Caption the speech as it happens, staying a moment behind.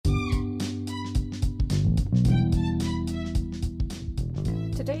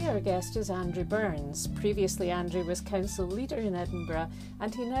Today our guest is Andrew Burns. Previously Andrew was council leader in Edinburgh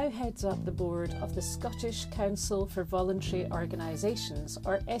and he now heads up the board of the Scottish Council for Voluntary Organisations,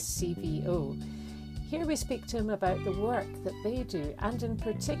 or SCVO. Here we speak to him about the work that they do and in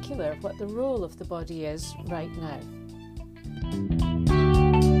particular what the role of the body is right now.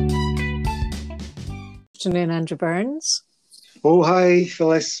 Good afternoon, Andrew Burns. Oh, hi,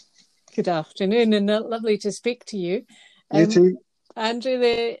 Phyllis. Good afternoon, and lovely to speak to you. You too. Andrew,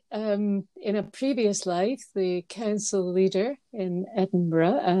 in a previous life, the council leader in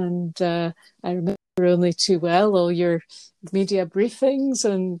Edinburgh, and I remember only too well all your media briefings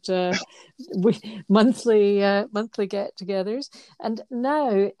and monthly get-togethers. And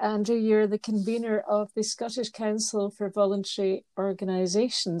now, Andrew, you're the convener of the Scottish Council for Voluntary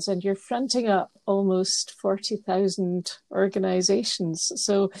Organisations, and you're fronting up almost 40,000 organisations.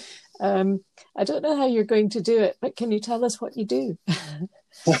 So I don't know how you're going to do it, but can you tell us what you do?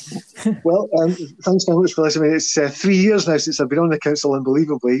 Well, thanks very much for listening. It's 3 years now since I've been on the council,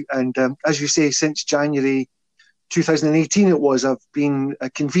 unbelievably. And as you say, since January 2018 I've been a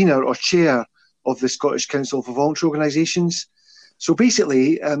convener or chair of the Scottish Council for Voluntary Organisations. So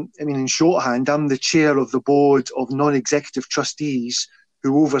basically, in shorthand, I'm the chair of the board of non-executive trustees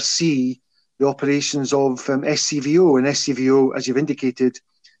who oversee the operations of SCVO. And SCVO, as you've indicated,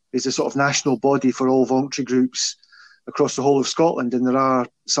 is a sort of national body for all voluntary groups across the whole of Scotland. And there are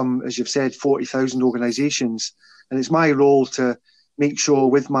some, as you've said, 40,000 organisations. And it's my role to make sure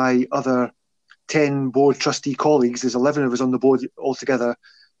with my other 10 board trustee colleagues, there's 11 of us on the board altogether,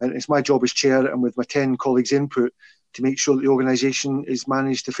 and it's my job as chair and with my 10 colleagues' input to make sure that the organisation is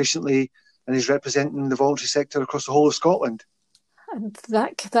managed efficiently and is representing the voluntary sector across the whole of Scotland. And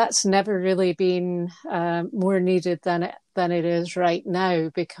that's never really been more needed than it is right now,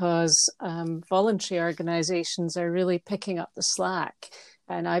 because voluntary organisations are really picking up the slack.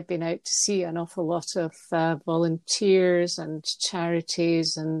 And I've been out to see an awful lot of volunteers and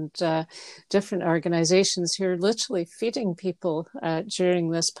charities and different organisations who are literally feeding people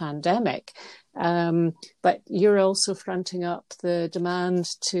during this pandemic. But you're also fronting up the demand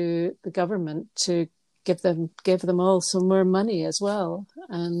to the government to give them all some more money as well.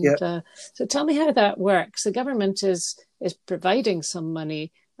 And so tell me how that works. The government is providing some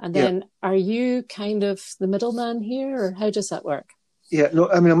money, and then are you kind of the middleman here, or how does that work? Yeah, no,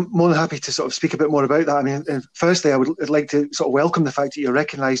 I'm more than happy to sort of speak a bit more about that. Firstly, I'd like to sort of welcome the fact that you're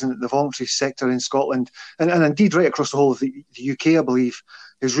recognising that the voluntary sector in Scotland, and indeed right across the whole of the UK, I believe,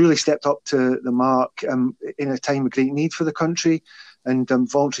 has really stepped up to the mark in a time of great need for the country. And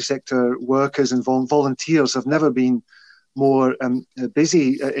voluntary sector workers and volunteers have never been more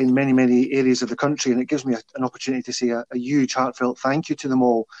busy in many, many areas of the country. And it gives me an opportunity to say a huge heartfelt thank you to them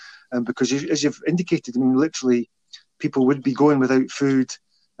all. Because as you've indicated, literally people would be going without food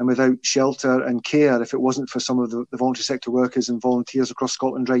and without shelter and care if it wasn't for some of the voluntary sector workers and volunteers across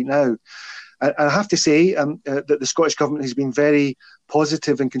Scotland right now. And I have to say that the Scottish Government has been very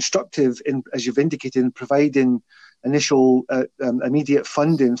positive and constructive in, as you've indicated, in providing initial immediate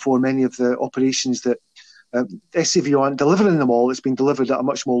funding for many of the operations that SCVO aren't delivering them all. It's been delivered at a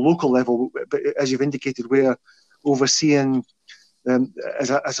much more local level, but as you've indicated, we're overseeing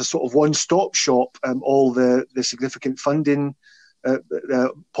as a sort of one-stop shop all the significant funding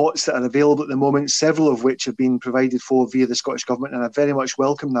pots that are available at the moment, several of which have been provided for via the Scottish Government, and I very much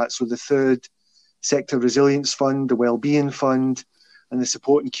welcome that. So the Third Sector Resilience Fund, the Wellbeing Fund and the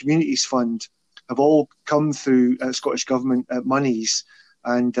Support and Communities Fund have all come through Scottish Government monies,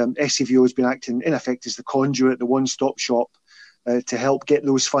 and SCVO has been acting in effect as the conduit, the one-stop shop to help get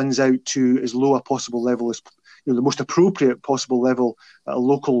those funds out to as low a possible level as the most appropriate possible level at a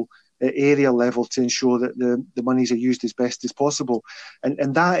local area level to ensure that the monies are used as best as possible.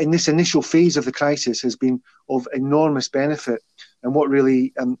 And that in this initial phase of the crisis has been of enormous benefit. And what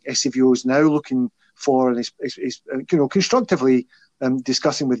really SCVO is now looking for and is constructively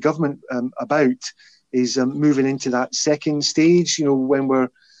discussing with government about is moving into that second stage, when we're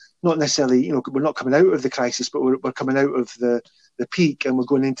not necessarily, we're not coming out of the crisis, but we're coming out of the peak and we're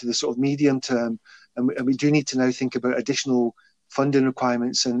going into the sort of medium term. And we do need to now think about additional funding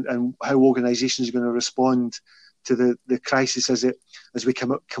requirements and how organisations are going to respond to the crisis as we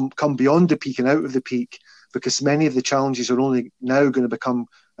come beyond the peak and out of the peak, because many of the challenges are only now going to become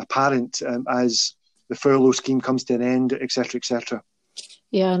apparent as the furlough scheme comes to an end, et cetera, et cetera.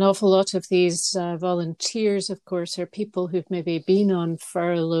 Yeah, an awful lot of these volunteers, of course, are people who've maybe been on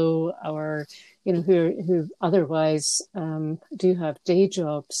furlough or, who otherwise do have day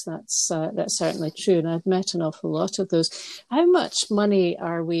jobs. That's certainly true, and I've met an awful lot of those. How much money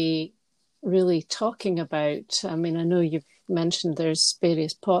are we really talking about? I know you've mentioned there's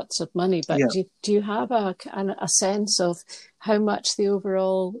various pots of money, but Yeah. do you have a sense of how much the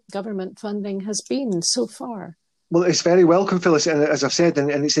overall government funding has been so far? Well, it's very welcome, Phyllis, and as I've said,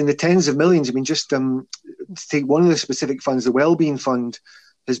 and it's in the tens of millions. I mean, just to take one of the specific funds, the Wellbeing Fund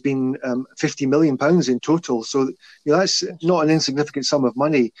has been £50 million in total. So that's not an insignificant sum of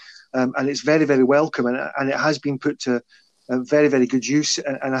money, and it's very, very welcome, and it has been put to very, very good use.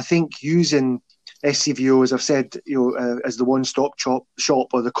 And I think using SCVO, as I've said, as the one-stop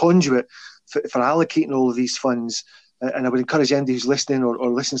shop or the conduit for allocating all of these funds, and I would encourage anybody who's listening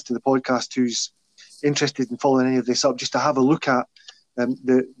or listens to the podcast who's interested in following any of this up, just to have a look at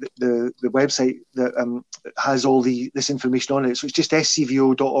the website that has all this information on it. So it's just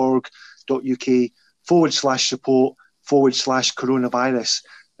scvo.org.uk/support/coronavirus.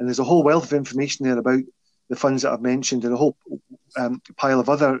 And there's a whole wealth of information there about the funds that I've mentioned, and a whole pile of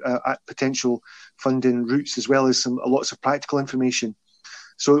other potential funding routes, as well as lots of practical information.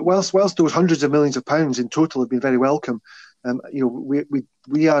 So whilst those hundreds of millions of pounds in total have been very welcome,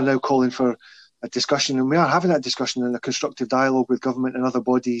 we are now calling for a discussion, and we are having that discussion in a constructive dialogue with government and other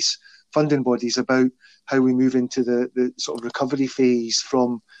bodies, funding bodies, about how we move into the sort of recovery phase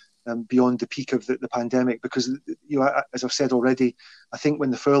from beyond the peak of the pandemic. Because, as I've said already, I think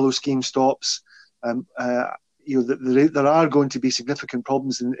when the furlough scheme stops, there are going to be significant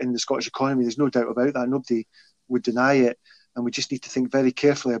problems in the Scottish economy. There's no doubt about that. Nobody would deny it. And we just need to think very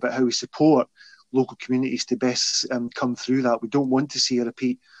carefully about how we support local communities to best come through that. We don't want to see a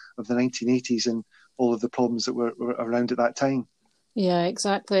repeat of the 1980s and all of the problems that were around at that time. Yeah,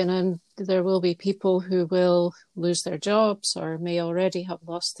 exactly. And there will be people who will lose their jobs or may already have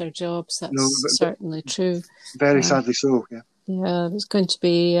lost their jobs. That's certainly true. Very sadly so, yeah. Yeah, it's going to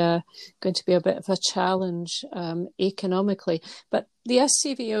be a bit of a challenge economically. But the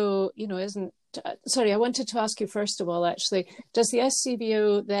SCVO, isn't. Sorry, I wanted to ask you first of all, actually, does the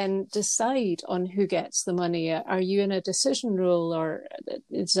SCVO then decide on who gets the money? Are you in a decision role, or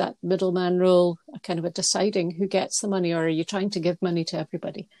is that middleman role a kind of a deciding who gets the money, or are you trying to give money to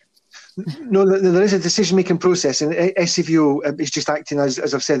everybody? No, there is a decision-making process, and SCVO is just acting as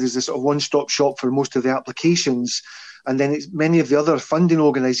I've said, as a sort of one-stop shop for most of the applications, and then many of the other funding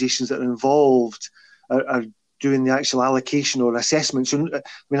organisations that are involved are doing the actual allocation or assessment. So,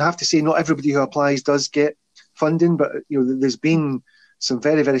 I have to say, not everybody who applies does get funding, but there's been some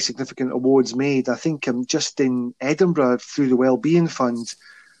very, very significant awards made. I think just in Edinburgh through the Wellbeing Fund,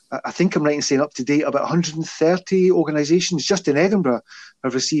 I think I'm right in saying up to date about 130 organisations just in Edinburgh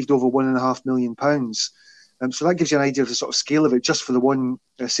have received over £1.5 million. So that gives you an idea of the sort of scale of it just for the one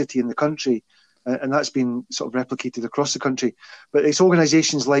city in the country. And that's been sort of replicated across the country. But it's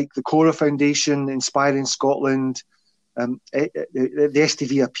organisations like the Cora Foundation, Inspiring Scotland, the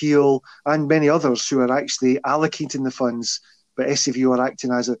STV Appeal, and many others who are actually allocating the funds. But SCVO are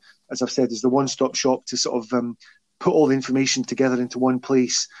acting as I've said, as the one-stop shop to sort of put all the information together into one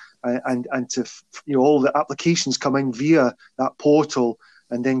place, and to all the applications come in via that portal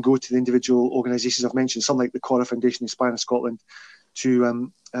and then go to the individual organisations I've mentioned, some like the Cora Foundation, Inspiring Scotland, to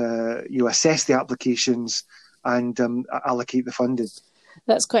assess the applications and allocate the funding.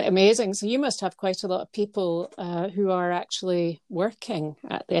 That's quite amazing. So you must have quite a lot of people who are actually working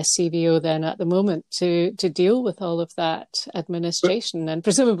at the SCVO then at the moment to deal with all of that administration, and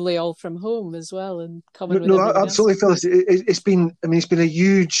presumably all from home as well, and common with everyone absolutely, else. Phyllis. It's been a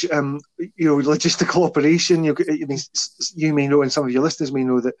huge logistical operation. You may know, and some of your listeners may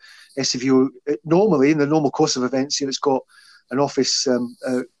know, that SCVO normally, in the normal course of events, it's got an office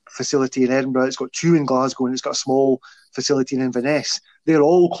facility in Edinburgh, it's got two in Glasgow, and it's got a small facility in Inverness. They're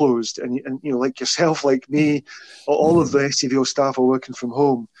all closed, and like yourself, like me, all of the SCVO staff are working from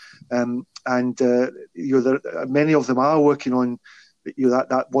home, and many of them are working on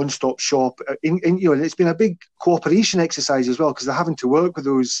that one-stop shop. And it's been a big cooperation exercise as well, because they're having to work with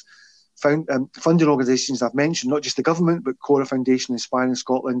those funding organisations I've mentioned, not just the government, but Cora Foundation, Inspiring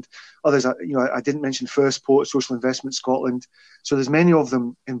Scotland, others. I didn't mention First Port, Social Investment Scotland. So there's many of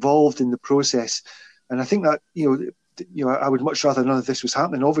them involved in the process, and I think that I would much rather none of this was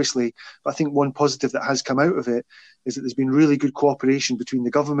happening, obviously. But I think one positive that has come out of it is that there's been really good cooperation between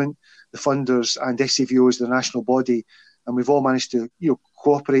the government, the funders, and SCVO as the national body, and we've all managed to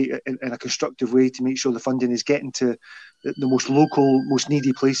cooperate in a constructive way to make sure the funding is getting to the most local, most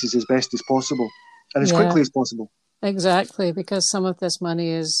needy places as best as possible, and as quickly as possible. Exactly, because some of this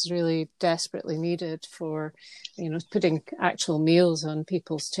money is really desperately needed for, putting actual meals on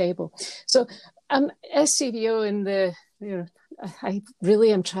people's table. So, SCVO I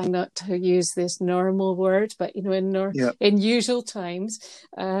really am trying not to use this normal word, but in usual times,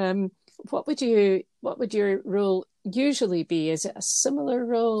 what would your role usually be? Is it a similar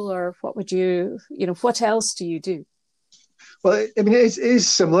role, or what would what else do you do? Well, I mean, it is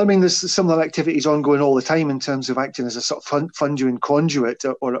similar. I mean, there's similar activities ongoing all the time in terms of acting as a sort of funding conduit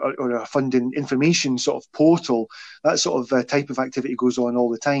or a funding information sort of portal. That sort of type of activity goes on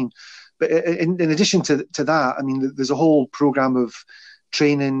all the time. But in addition to that, I mean, there's a whole programme of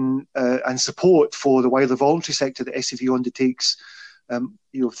training and support for the wider voluntary sector that SCVO undertakes,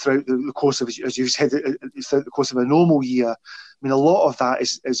 throughout the course of, as you said, throughout the course of a normal year. I mean, a lot of that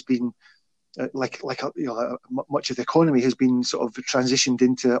has been much of the economy has been sort of transitioned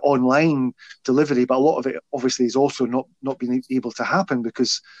into online delivery, but a lot of it obviously is also not being able to happen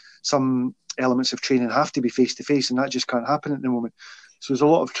because some elements of training have to be face to face, and that just can't happen at the moment. So there's a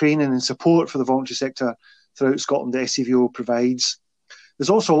lot of training and support for the voluntary sector throughout Scotland that SCVO provides. There's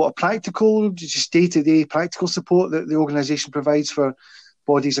also a lot of practical, just day-to-day practical support that the organisation provides for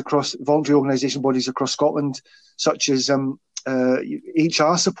voluntary organisation bodies across Scotland, such as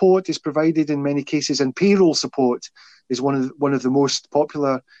HR support is provided in many cases, and payroll support is one of the most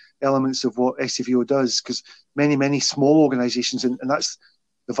popular elements of what SCVO does, because many small organisations, and that's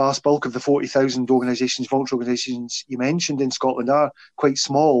the vast bulk of the 40,000 voluntary organisations you mentioned in Scotland, are quite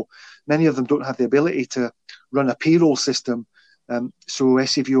small. Many of them don't have the ability to run a payroll system, so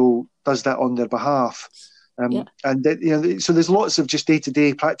SCVO does that on their behalf. So there's lots of just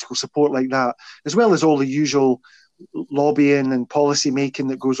day-to-day practical support like that, as well as all the usual lobbying and policy making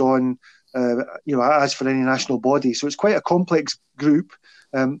that goes on, as for any national body. So it's quite a complex group,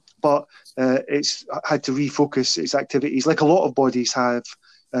 but it's had to refocus its activities, like a lot of bodies have,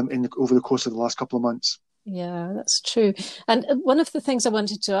 over the course of the last couple of months. Yeah, that's true. And one of the things I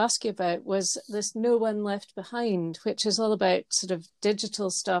wanted to ask you about was this No One Left Behind, which is all about sort of digital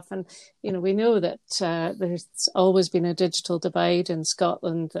stuff. And, we know that there's always been a digital divide in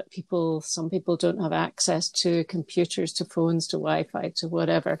Scotland, that some people don't have access to computers, to phones, to Wi-Fi, to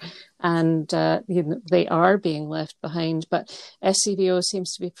whatever. And, they are being left behind. But SCVO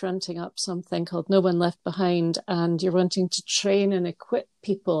seems to be fronting up something called No One Left Behind, and you're wanting to train and equip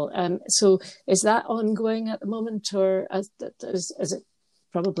people. So is that ongoing at the moment, or is it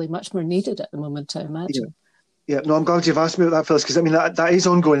probably much more needed at the moment, I imagine? Yeah, no, I'm glad you've asked me about that, Phyllis, because I mean that is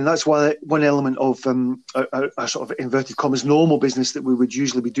ongoing, and that's why one element of a sort of inverted commas normal business that we would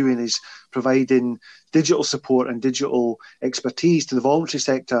usually be doing is providing digital support and digital expertise to the voluntary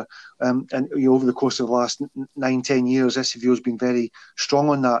sector. And over the course of the last 9-10 years, SCVO has been very strong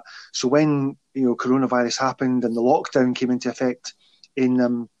on that. So when coronavirus happened and the lockdown came into effect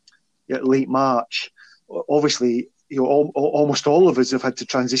in late March, obviously, almost all of us have had to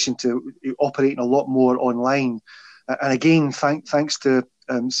transition to operating a lot more online. And again, thanks to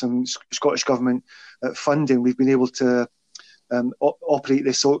some Scottish Government funding, we've been able to operate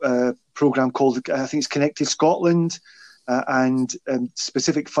this programme called, I think it's Connected Scotland, and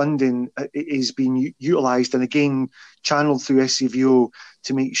specific funding is being utilised and again channelled through SCVO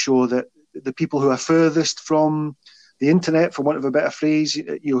to make sure that the people who are furthest from the internet, for want of a better phrase,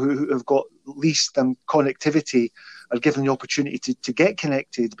 who have got least connectivity, are given the opportunity to get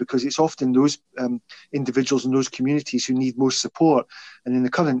connected, because it's often those individuals in those communities who need most support. And in the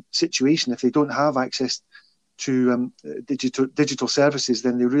current situation, if they don't have access to digital services,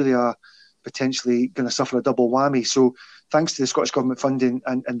 then they really are potentially going to suffer a double whammy. So thanks to the Scottish Government funding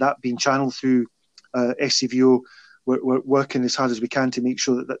and that being channelled through SCVO, we're working as hard as we can to make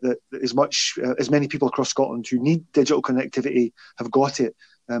sure that as many people across Scotland who need digital connectivity have got it.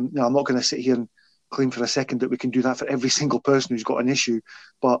 Now, I'm not going to sit here and claim for a second that we can do that for every single person who's got an issue,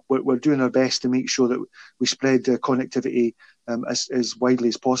 but we're doing our best to make sure that we spread connectivity as widely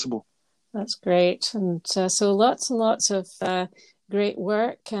as possible. That's great. And so lots and lots of great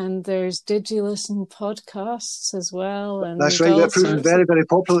work, and there's DigiListen podcasts as well. And that's right, they're proving very, very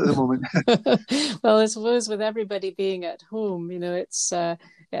popular at the moment. Well, I suppose with everybody being at home, it's a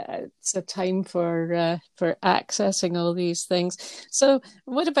time for accessing all these things. So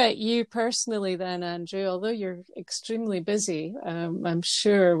what about you personally then, Andrew? Although you're extremely busy, I'm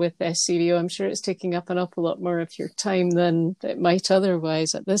sure with SCVO, I'm sure it's taking up an awful lot more of your time than it might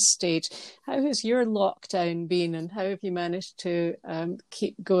otherwise at this stage. How has your lockdown been, and how have you managed to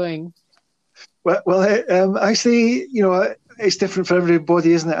keep going? Well, actually, it's different for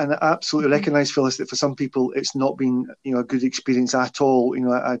everybody, isn't it? And I absolutely recognise, Phyllis, that for some people it's not been, a good experience at all.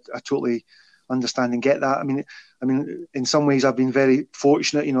 I totally understand and get that. I mean, in some ways, I've been very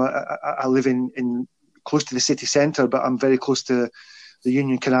fortunate. I live in close to the city centre, but I'm very close to the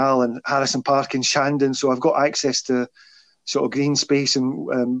Union Canal and Harrison Park in Shandon, so I've got access to sort of green space and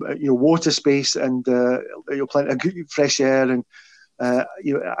water space and plenty of fresh air and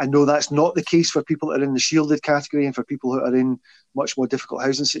I know that's not the case for people that are in the shielded category and for people who are in much more difficult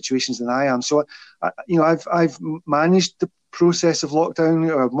housing situations than I am. So, I've managed the process of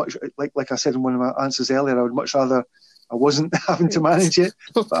lockdown. Much like I said in one of my answers earlier, I would much rather I wasn't having to manage it,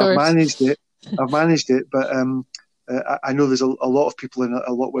 but I've managed it. But I know there's a lot of people in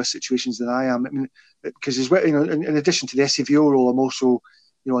a lot worse situations than I am. I mean, because in addition to the SCVO role, I'm also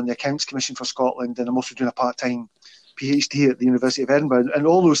on the Accounts Commission for Scotland, and I'm also doing a part-time PhD at the University of Edinburgh, and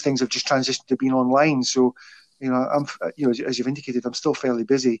all those things have just transitioned to being online. So, I'm as you've indicated, I'm still fairly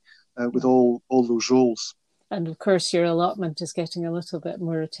busy with all those roles. And of course, your allotment is getting a little bit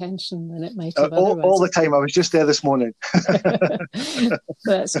more attention than it might have otherwise. All the time. I was just there this morning.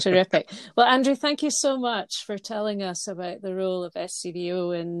 That's terrific. Well, Andrew, thank you so much for telling us about the role of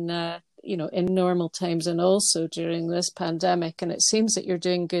SCVO in normal times and also during this pandemic. And it seems that you're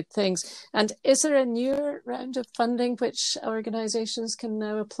doing good things. And is there a new round of funding which organisations can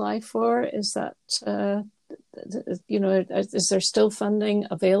now apply for? Is that is there still funding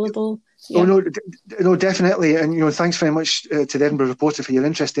available? Yeah. Oh, no, definitely. And, thanks very much to the Edinburgh Reporter for your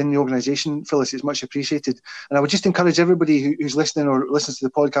interest in the organisation, Phyllis. It's much appreciated. And I would just encourage everybody who's listening or listens to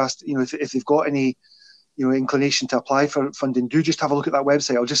the podcast, if they've got any, inclination to apply for funding, do just have a look at that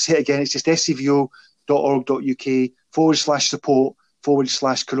website. I'll just say it again. It's just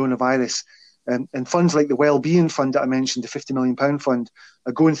scvo.org.uk/support/coronavirus. And funds like the Wellbeing Fund that I mentioned, the £50 million fund,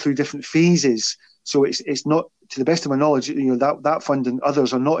 are going through different phases. So it's not, to the best of my knowledge, that fund and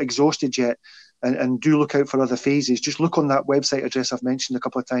others are not exhausted yet, and do look out for other phases. Just look on that website address I've mentioned a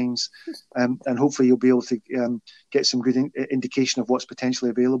couple of times, and hopefully you'll be able to get some good indication of what's potentially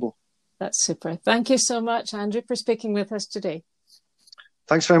available. That's super. Thank you so much, Andrew, for speaking with us today.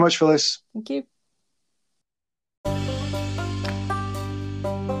 Thanks very much, Phyllis. Thank you.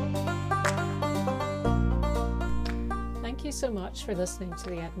 Thank you so much for listening to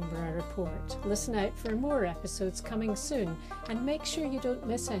the Edinburgh Report. Listen out for more episodes coming soon, and make sure you don't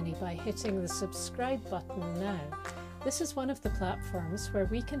miss any by hitting the subscribe button now. This is one of the platforms where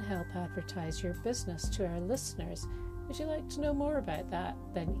we can help advertise your business to our listeners. Would you like to know more about that?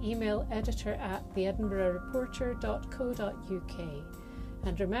 Then email editor@theedinburghreporter.co.uk.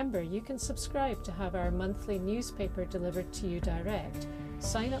 And remember, you can subscribe to have our monthly newspaper delivered to you direct.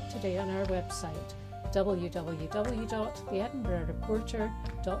 Sign up today on our website,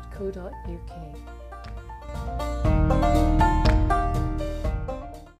 www.theedinburghreporter.co.uk.